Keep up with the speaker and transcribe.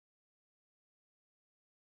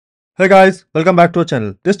Hey guys, welcome back to our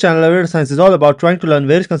channel. This channel, Data Science, is all about trying to learn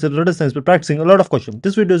various concepts of data science by practicing a lot of questions.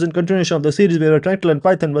 This video is in continuation of the series where we're trying to learn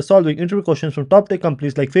Python by solving interview questions from top tech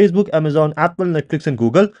companies like Facebook, Amazon, Apple, Netflix, and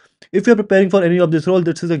Google. If you're preparing for any of these roles,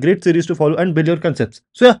 this is a great series to follow and build your concepts.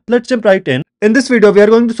 So yeah, let's jump right in. In this video, we are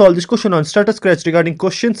going to solve this question on Start Scratch regarding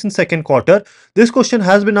questions in second quarter. This question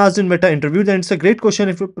has been asked in meta interviews and it's a great question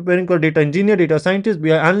if you're preparing for data engineer, data scientist,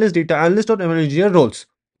 BI analyst, data analyst, or ML engineer roles.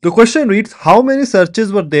 The question reads, how many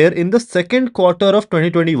searches were there in the second quarter of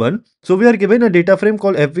 2021? So we are given a data frame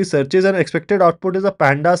called FV searches and expected output is a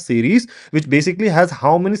Pandas series, which basically has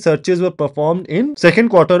how many searches were performed in second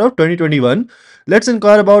quarter of 2021. Let's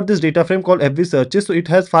inquire about this data frame called FV searches. So it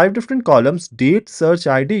has 5 different columns: date, search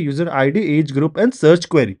ID, user ID, age group, and search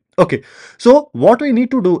query. Okay, so what we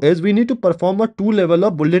need to do is we need to perform a 2 level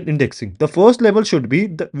of Boolean indexing. The first level should be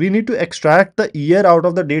that we need to extract the year out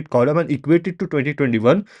of the date column and equate it to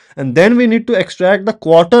 2021, and then we need to extract the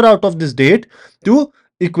quarter out of this date to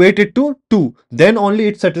equate it to 2. Then only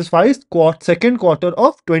it satisfies second quarter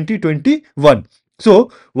of 2021.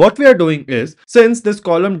 So what we are doing is, since this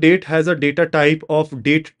column date has a data type of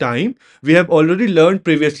date time, we have already learned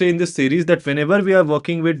previously in this series that whenever we are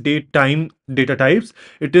working with date time data types,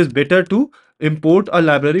 it is better to import a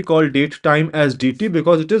library called DateTime as DT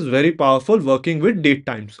because it is very powerful working with date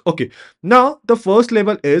times. Okay, now the first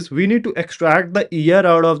level is we need to extract the year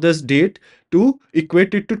out of this date to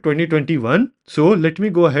equate it to 2021. So let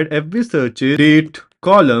me go ahead, FB searches date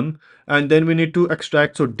column, and then we need to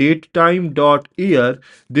extract, so date time dot year,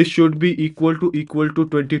 this should be equal to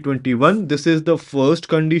 2021. This is the first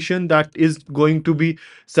condition that is going to be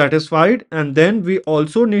satisfied, and then we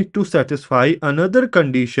also need to satisfy another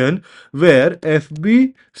condition where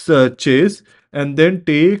FB searches and then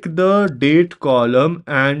take the date column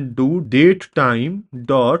and do date time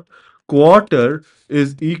dot quarter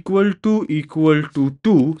is equal to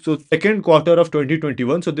 2. So second quarter of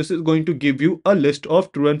 2021. So this is going to give you a list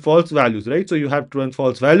of true and false values, right? So you have true and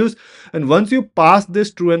false values, and once you pass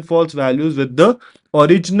this true and false values with the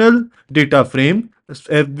original data frame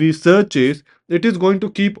FB searches, it is going to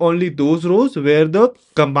keep only those rows where the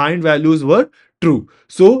combined values were true.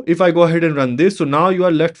 So if I go ahead and run this, so now you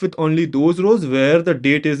are left with only those rows where the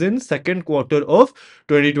date is in second quarter of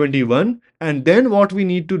 2021. And then what we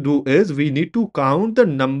need to do is we need to count the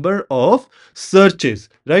number of searches,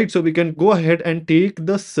 right? So we can go ahead and take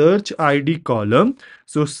the search ID column,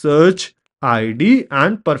 so search ID,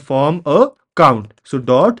 and perform a count. So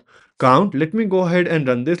dot count. Let me go ahead and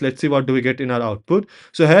run this. Let's see what do we get in our output.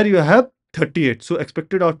 So here you have 38. So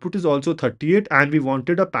expected output is also 38, and we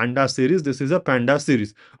wanted a Panda series. This is a Panda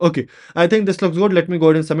series. Okay, I think this looks good. Let me go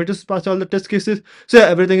ahead and submit this, pass all the test cases. So yeah,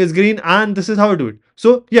 everything is green, and this is how I do it.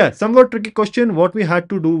 So yeah, somewhat tricky question. What we had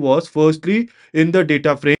to do was, firstly, in the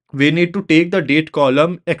data frame, we need to take the date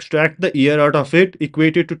column, extract the year out of it,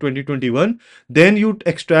 equate it to 2021. Then you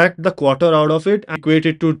extract the quarter out of it and equate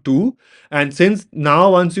it to 2. And since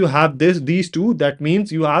now once you have these two, that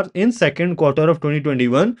means you are in second quarter of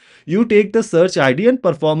 2021. You take the search ID and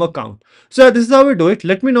perform a count. So this is how we do it.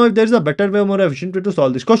 Let me know if there is a better way, more efficient way to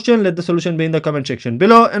solve this question. Let the solution be in the comment section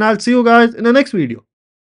below, and I'll see you guys in the next video.